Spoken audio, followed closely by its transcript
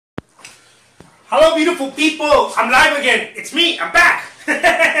Hello, beautiful people. I'm live again. It's me. I'm back.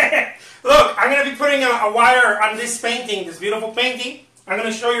 Look, I'm going to be putting a wire on this painting, this beautiful painting. I'm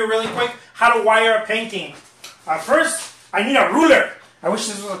going to show you really quick how to wire a painting. First, I need a ruler. I wish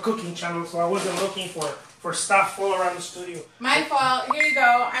this was a cooking channel, so I wasn't looking for stuff all around the studio. My fault. Here you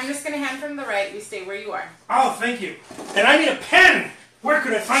go. I'm just going to hand from the right. You stay where you are. Oh, thank you. And I need a pen. Where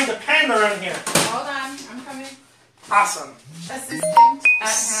could I find a pen around here? Hold on. I'm coming. Awesome. Assistant at hand.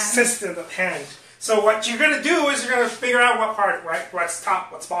 Assistant at hand. So what you're going to do is you're going to figure out what part, right? What's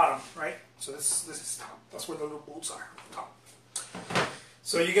top, what's bottom, right? So this is top. That's where the little bolts are, top.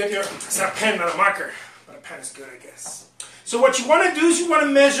 So you get your, it's not a pen, not a marker. But a pen is good, I guess. So what you want to do is you want to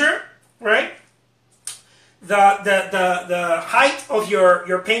measure, right? The height of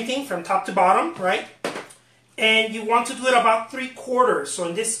your painting from top to bottom, right? And you want to do it about 3/4. So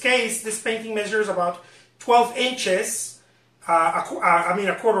in this case, this painting measures about 12 inches. A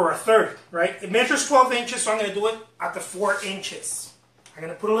quarter or a third, right? It measures 12 inches, so I'm going to do it at the 4 inches. I'm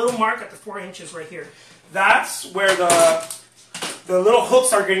going to put a little mark at the 4 inches right here. That's where the little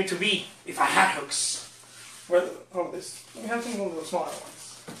hooks are going to be, if I had hooks. Let me have some little smaller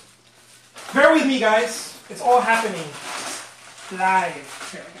ones. Bear with me, guys. It's all happening live.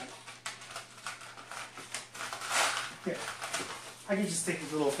 Here, I got it. Here. I can just take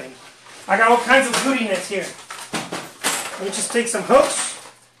this little thing. I got all kinds of goodiness here. Let me just take some hooks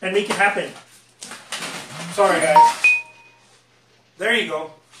and make it happen. Sorry, guys. There you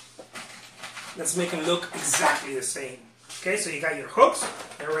go. Let's make them look exactly the same. Okay, so you got your hooks.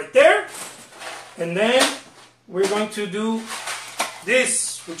 They're right there. And then we're going to do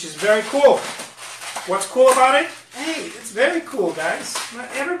this, which is very cool. What's cool about it? Hey, it's very cool, guys. Not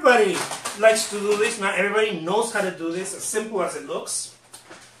everybody likes to do this. Not everybody knows how to do this, as simple as it looks.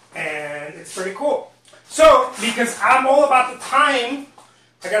 And it's pretty cool. So, because I'm all about the time,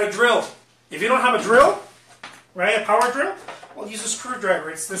 I got a drill. If you don't have a drill, right, a power drill, well, use a screwdriver.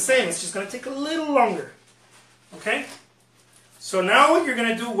 It's the same. It's just going to take a little longer. Okay? So now what you're going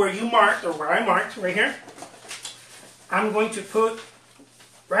to do where you marked, or where I marked, right here, I'm going to put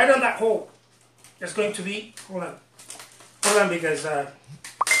right on that hole. There's going to be, hold on, because,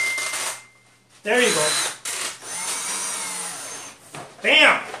 there you go.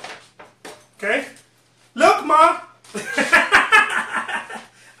 Bam! Okay? Look, Ma!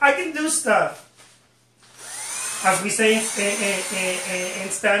 I can do stuff. As we say in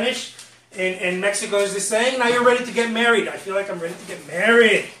Spanish, in Mexico, is the saying, now you're ready to get married. I feel like I'm ready to get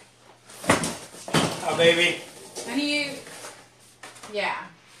married. Oh, baby. And yeah.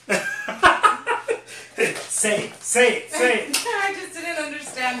 Say it. I just didn't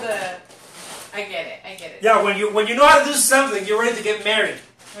understand I get it. Yeah, when you know how to do something, you're ready to get married.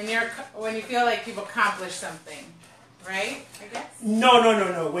 When you feel like you've accomplished something, right? I guess.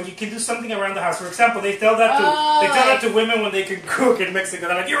 No. When you can do something around the house. For example, they tell that to women when they can cook in Mexico.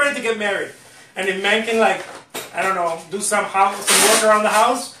 They're like, you're ready to get married. And if men can, like, I don't know, do some work around the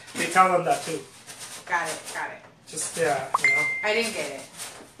house, they tell them that too. Got it. Just you know. I didn't get it.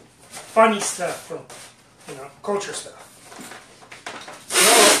 Funny stuff from, culture stuff.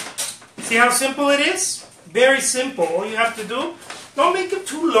 So, see how simple it is? Very simple. All you have to do, don't make them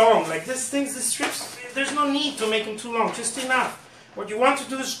too long. Like these strips, there's no need to make them too long. Just enough. What you want to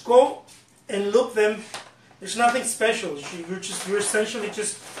do is go and loop them. There's nothing special. You're essentially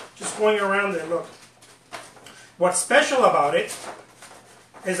just going around there. Look. What's special about it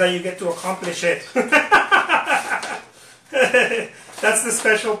is that you get to accomplish it. That's the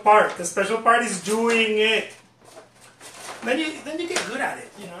special part. The special part is doing it. Then you get good at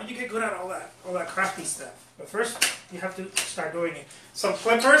it. You get good at all that crafty stuff. But first, you have to start doing it. Some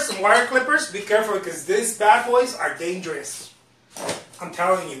clippers, some wire clippers. Be careful because these bad boys are dangerous. I'm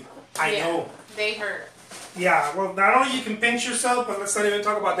telling you. I know. They hurt. Yeah. Well, not only you can pinch yourself, but let's not even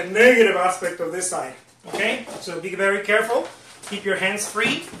talk about the negative aspect of this side. Okay. So be very careful. Keep your hands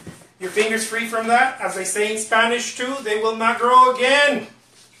free. Your fingers free from that. As they say in Spanish too, they will not grow again.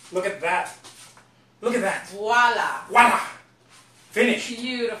 Look at that. Look at that. Voila. Voila. Finish.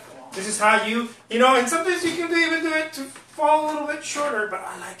 Beautiful. This is how and sometimes you can even do it to fall a little bit shorter, but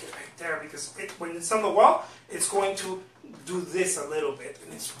I like it right there because when it's on the wall, it's going to do this a little bit,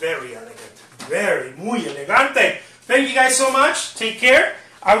 and it's very elegant. Muy elegante. Thank you guys so much. Take care.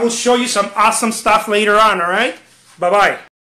 I will show you some awesome stuff later on, all right? Bye-bye.